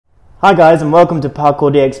Hi guys, and welcome to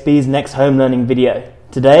Parkour DXB's next home learning video.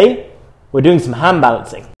 Today, we're doing some hand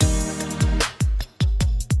balancing.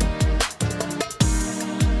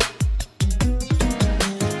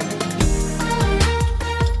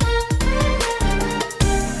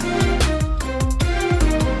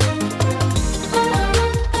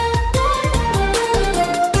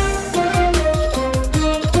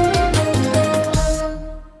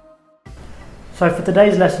 So for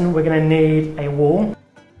today's lesson, we're going to need a wall,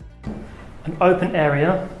 an open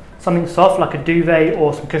area, something soft like a duvet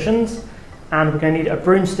or some cushions, and we're going to need a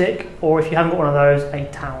broomstick, or if you haven't got one of those,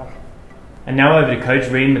 a towel. And now over to Coach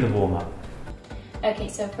Reen with the warm-up. Okay,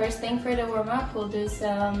 so first thing for the warm-up, we'll do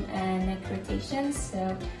some neck rotations.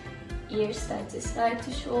 So ears side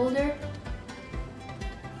to shoulder,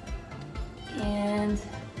 and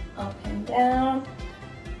up and down,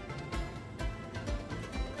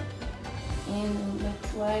 and look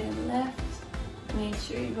right and left. Make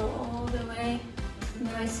sure you go all the way,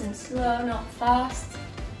 nice and slow, not fast.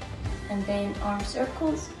 And then arm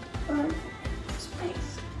circles, arm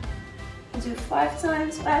space. Do 5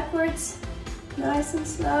 times backwards, nice and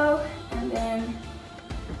slow, and then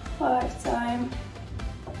 5 times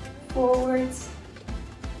forwards.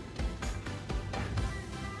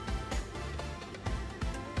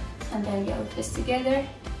 And then get our fists together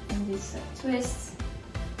and do some twists.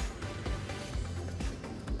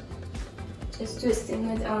 Just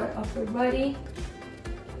twisting with our upper body.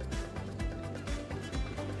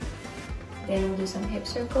 Then we'll do some hip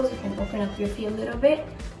circles. You can open up your feet a little bit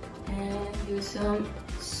and do some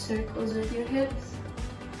circles with your hips.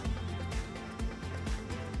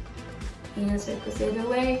 And circles the other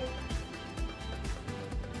way.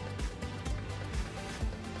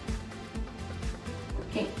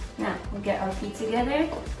 Okay, now we'll get our feet together,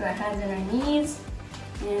 put our hands on our knees,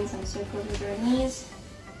 and some circles with our knees.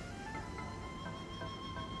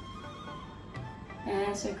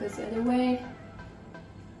 And circles the other way.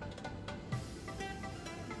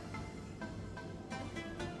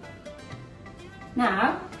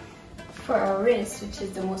 Now, for our wrists, which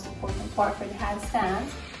is the most important part for the handstand,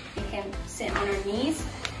 we can sit on our knees,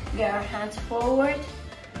 get our hands forward,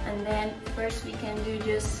 and then first we can do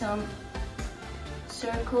just some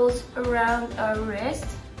circles around our wrist.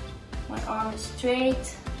 One arm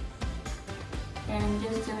straight, and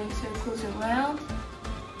just doing circles around.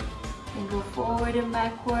 And go forward and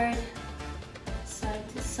backward, side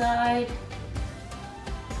to side.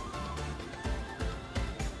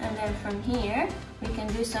 And then from here, we can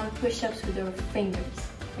do some push-ups with our fingers,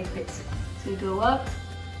 like this. So we go up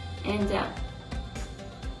and down,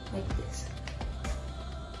 like this.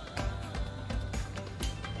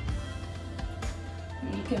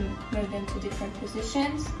 And you can move them to different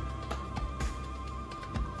positions.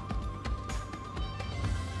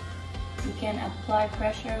 You can apply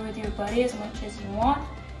pressure with your body as much as you want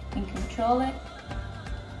and control it.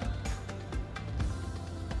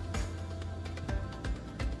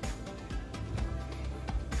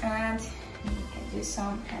 And you can do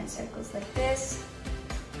some hand circles like this.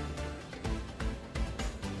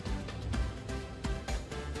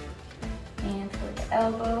 And for the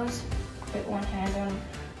elbows, put one hand on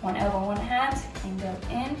one elbow, one hand, and go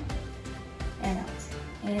in and out,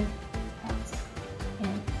 in, out,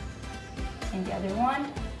 in. And the other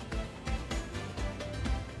one.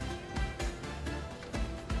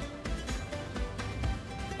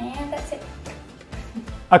 And that's it.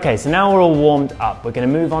 Okay, so now we're all warmed up. We're going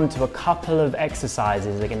to move on to a couple of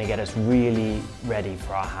exercises that are going to get us really ready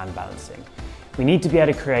for our hand balancing. We need to be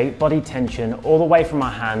able to create body tension all the way from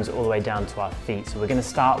our hands all the way down to our feet. So we're going to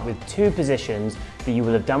start with 2 positions that you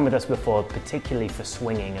will have done with us before, particularly for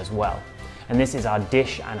swinging as well. And this is our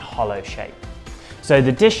dish and hollow shape. So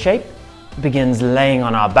the dish shape begins laying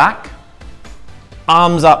on our back,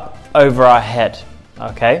 arms up over our head,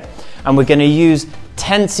 okay? And we're gonna use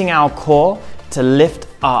tensing our core to lift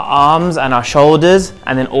our arms and our shoulders,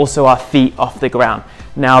 and then also our feet off the ground.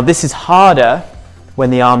 Now this is harder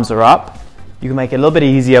when the arms are up. You can make it a little bit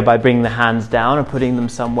easier by bringing the hands down and putting them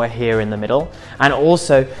somewhere here in the middle. And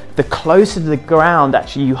also, the closer to the ground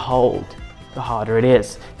actually you hold, the harder it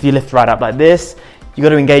is. If you lift right up like this, you've got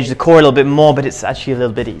to engage the core a little bit more, but it's actually a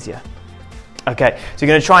little bit easier. Okay, so you're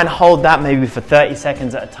going to try and hold that maybe for 30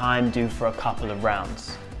 seconds at a time, do for a couple of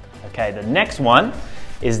rounds. Okay, the next one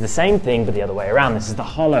is the same thing but the other way around. This is the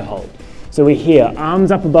hollow hold. So we're here,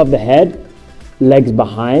 arms up above the head, legs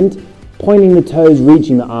behind, pointing the toes,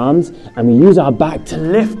 reaching the arms, and we use our back to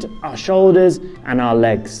lift our shoulders and our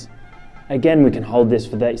legs. Again, we can hold this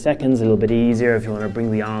for 30 seconds, a little bit easier if you want to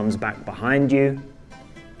bring the arms back behind you,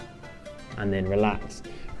 and then relax.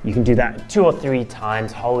 You can do that 2 or 3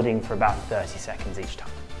 times, holding for about 30 seconds each time.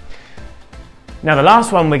 Now the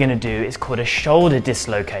last one we're going to do is called a shoulder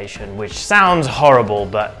dislocation, which sounds horrible,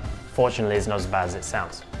 but fortunately it's not as bad as it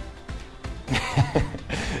sounds.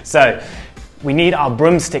 So we need our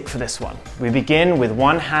broomstick for this one. We begin with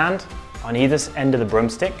one hand on either end of the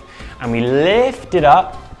broomstick and we lift it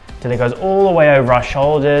up till it goes all the way over our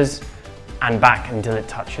shoulders and back until it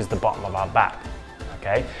touches the bottom of our back.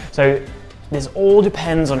 Okay, so this all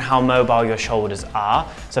depends on how mobile your shoulders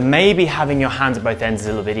are. So maybe having your hands at both ends is a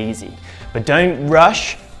little bit easy, but don't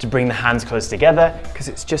rush to bring the hands close together because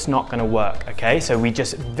it's just not going to work. Okay, so we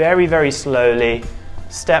just very, very slowly,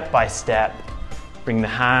 step by step, bring the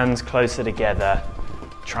hands closer together,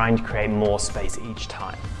 trying to create more space each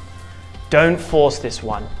time. Don't force this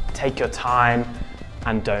one. Take your time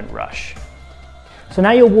and don't rush. So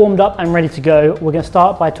now you're warmed up and ready to go, we're going to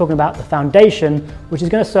start by talking about the foundation, which is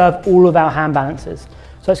going to serve all of our hand balances.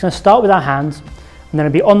 So it's going to start with our hands, and then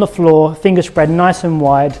it'll be on the floor, fingers spread nice and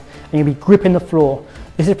wide, and you'll be gripping the floor.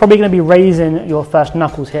 This is probably going to be raising your first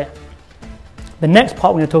knuckles here. The next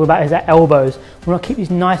part we're going to talk about is our elbows. We want to keep these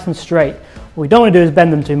nice and straight. What we don't want to do is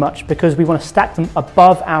bend them too much because we want to stack them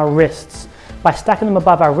above our wrists. By stacking them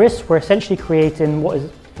above our wrists, we're essentially creating what is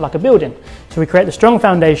like a building. So we create the strong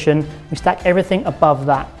foundation, we stack everything above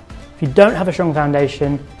that. If you don't have a strong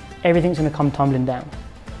foundation, everything's going to come tumbling down.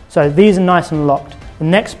 So these are nice and locked. The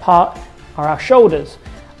next part are our shoulders.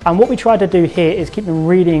 And what we try to do here is keep them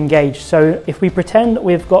really engaged. So if we pretend that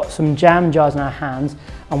we've got some jam jars in our hands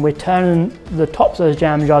and we're turning the tops of those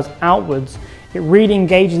jam jars outwards, it really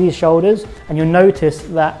engages these shoulders and you'll notice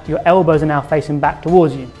that your elbows are now facing back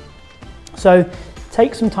towards you. So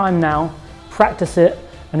take some time now, practice it,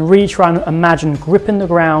 and really try and imagine gripping the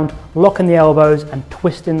ground, locking the elbows and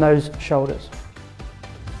twisting those shoulders.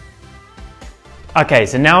 Okay,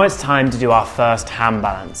 so now it's time to do our first hand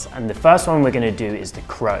balance, and the first one we're going to do is the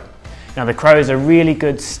crow. Now the crow is a really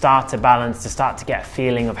good starter balance to start to get a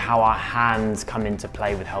feeling of how our hands come into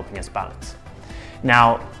play with helping us balance.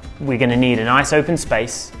 Now we're going to need a nice open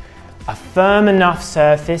space, a firm enough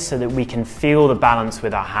surface so that we can feel the balance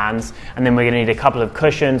with our hands, and then we're going to need a couple of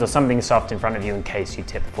cushions or something soft in front of you in case you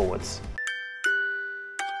tip forwards.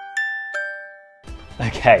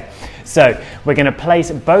 Okay, so we're going to place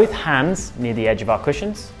both hands near the edge of our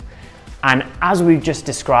cushions, and as we've just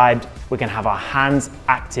described, we're going to have our hands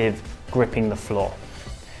active, gripping the floor.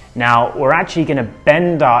 Now we're actually going to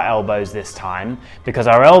bend our elbows this time because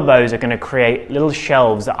our elbows are going to create little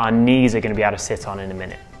shelves that our knees are going to be able to sit on in a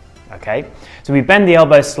minute. Okay, so we bend the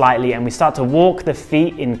elbows slightly and we start to walk the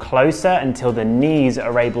feet in closer until the knees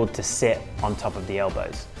are able to sit on top of the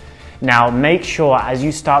elbows. Now make sure as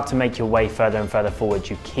you start to make your way further and further forward,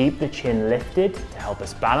 you keep the chin lifted to help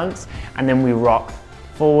us balance, and then we rock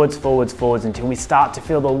forwards, forwards, forwards until we start to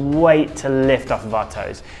feel the weight to lift off of our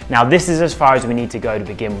toes. Now this is as far as we need to go to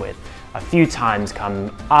begin with. A few times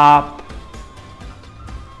come up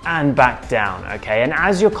and back down, okay? And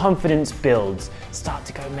as your confidence builds, start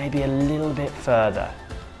to go maybe a little bit further.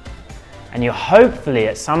 And you'll hopefully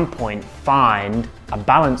at some point find a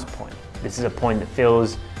balance point. This is a point that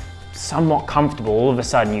feels somewhat comfortable. All of a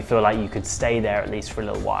sudden you feel like you could stay there at least for a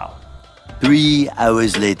little while. 3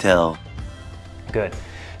 hours later. Good.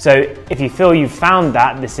 So if you feel you've found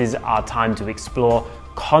that, this is our time to explore,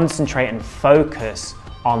 concentrate and focus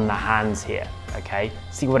on the hands here. Okay,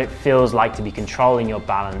 see what it feels like to be controlling your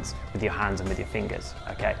balance with your hands and with your fingers.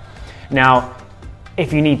 Okay, now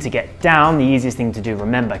if you need to get down, the easiest thing to do,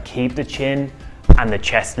 remember, keep the chin and the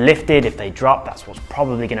chest lifted. If they drop, that's what's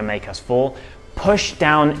probably going to make us fall. Push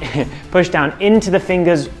down push down into the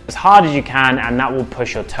fingers as hard as you can, and that will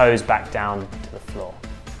push your toes back down to the floor.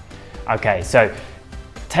 Okay, so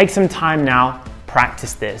take some time now,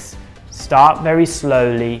 practice this. Start very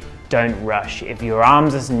slowly. Don't rush. If your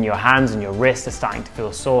arms and your hands and your wrists are starting to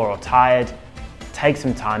feel sore or tired, take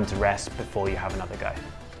some time to rest before you have another go.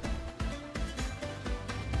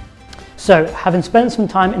 So having spent some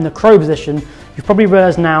time in the crow position, you've probably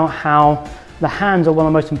realized now how the hands are one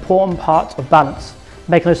of the most important parts of balance.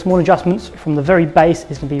 Making those small adjustments from the very base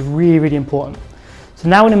is going to be really, really important. So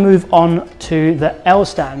now we're going to move on to the L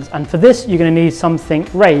stands, and for this you're going to need something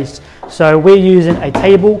raised. So we're using a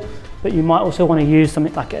table, but you might also want to use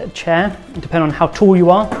something like a chair, depending on how tall you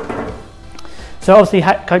are. So obviously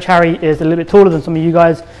Coach Harry is a little bit taller than some of you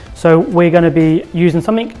guys, so we're going to be using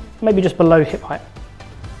something maybe just below hip height.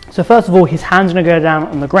 So first of all, his hands are going to go down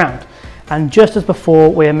on the ground, and just as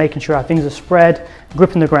before, we're making sure our fingers are spread,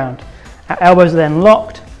 gripping the ground. Our elbows are then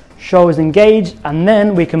locked, shoulders engaged, and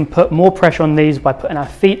then we can put more pressure on these by putting our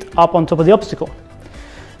feet up on top of the obstacle.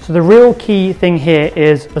 So the real key thing here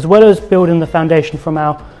is, as well as building the foundation from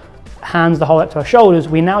our hands the whole way up to our shoulders,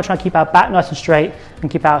 we now try to keep our back nice and straight and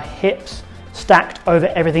keep our hips stacked over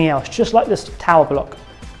everything else, just like this tower block.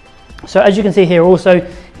 So as you can see here also,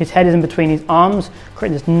 his head is in between his arms,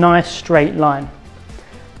 creating this nice straight line.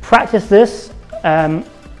 Practice this.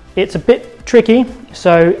 It's a bit tricky,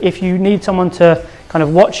 so if you need someone to kind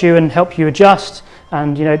of watch you and help you adjust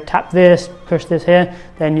and tap this, push this here,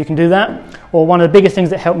 then you can do that. Or one of the biggest things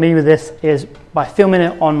that helped me with this is by filming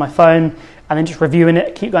it on my phone and then just reviewing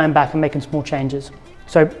it, keep going back and making small changes.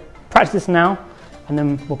 So practice this now and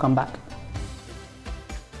then we'll come back.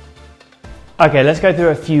 Okay, let's go through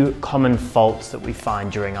a few common faults that we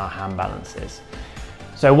find during our hand balances.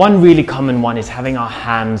 So one really common one is having our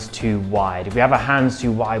hands too wide. If we have our hands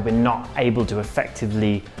too wide, we're not able to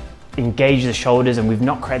effectively engage the shoulders and we've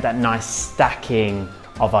not created that nice stacking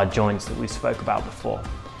of our joints that we spoke about before.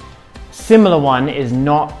 Similar one is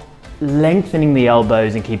not lengthening the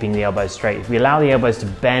elbows and keeping the elbows straight. If we allow the elbows to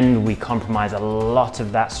bend, we compromise a lot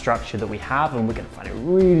of that structure that we have and we're going to find it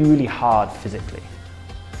really, really hard physically.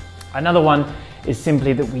 Another one is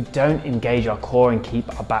simply that we don't engage our core and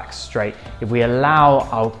keep our back straight. If we allow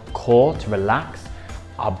our core to relax,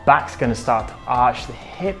 our back's going to start to arch, the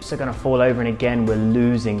hips are going to fall over, and again we're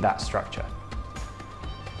losing that structure.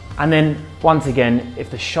 And then once again, if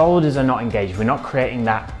the shoulders are not engaged, we're not creating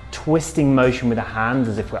that twisting motion with the hands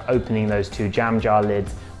as if we're opening those two jam jar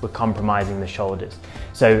lids, we're compromising the shoulders.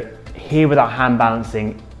 So here with our hand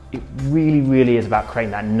balancing, it really, really is about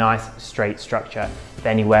creating that nice straight structure. If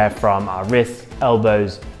anywhere from our wrists,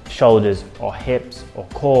 elbows, shoulders, or hips, or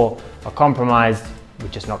core are compromised, we're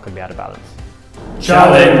just not going to be able to balance.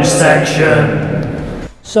 Challenge section.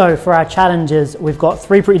 So for our challenges, we've got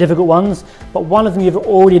 3 pretty difficult ones, but one of them you've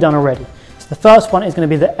already done already. So the first one is going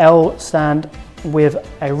to be the L stand with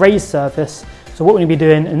a raised surface. So what we're going to be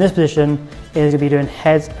doing in this position is going to be doing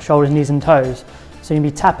heads, shoulders, knees and toes. So you're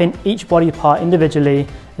going to be tapping each body part individually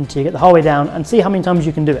until you get the whole way down and see how many times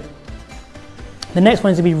you can do it. The next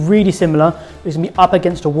one is going to be really similar, but it's going to be up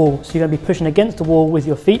against a wall. So you're going to be pushing against the wall with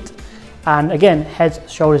your feet. And again, heads,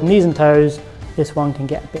 shoulders, knees and toes. This one can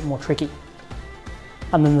get a bit more tricky.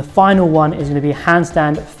 And then the final one is going to be a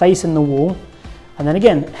handstand facing the wall. And then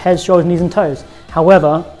again, heads, shoulders, knees and toes.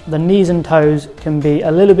 However, the knees and toes can be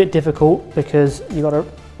a little bit difficult because you've got to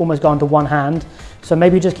almost go onto one hand. So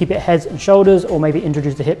maybe just keep it heads and shoulders, or maybe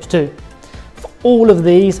introduce the hips too. For all of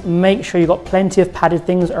these, make sure you've got plenty of padded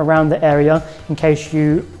things around the area in case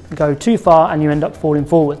you go too far and you end up falling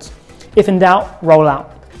forwards. If in doubt, roll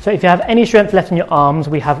out. So if you have any strength left in your arms,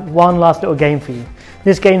 we have one last little game for you.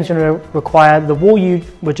 This game is going to require the wall you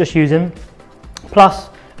were just using, plus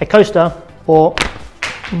a coaster or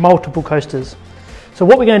multiple coasters. So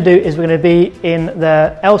what we're going to do is we're going to be in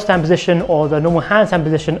the L stand position or the normal handstand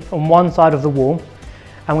position on one side of the wall,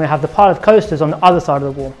 and we're going to have the pile of coasters on the other side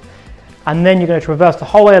of the wall. And then you're going to traverse the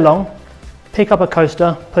whole way along, pick up a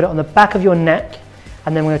coaster, put it on the back of your neck,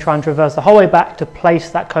 and then we're going to try and traverse the whole way back to place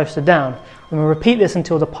that coaster down. And we'll repeat this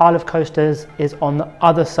until the pile of coasters is on the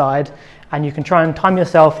other side, and you can try and time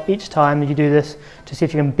yourself each time that you do this to see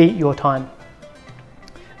if you can beat your time.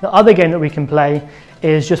 The other game that we can play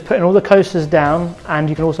is just putting all the coasters down, and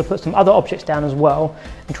you can also put some other objects down as well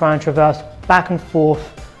and try and traverse back and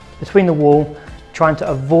forth between the wall, trying to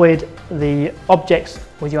avoid the objects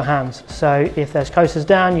with your hands. So if there's coasters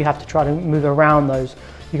down, you have to try to move around those.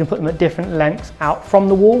 You can put them at different lengths out from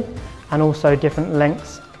the wall and also different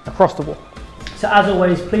lengths across the wall. So as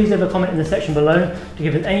always, please leave a comment in the section below to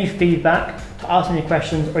give us any feedback, to ask any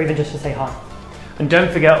questions, or even just to say hi. And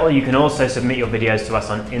don't forget, you can also submit your videos to us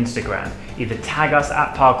on Instagram. Either tag us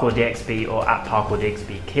at Parkour DXB or at Parkour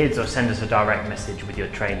DXB Kids, or send us a direct message with your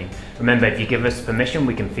training. Remember, if you give us permission,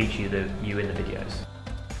 we can feature you in the videos.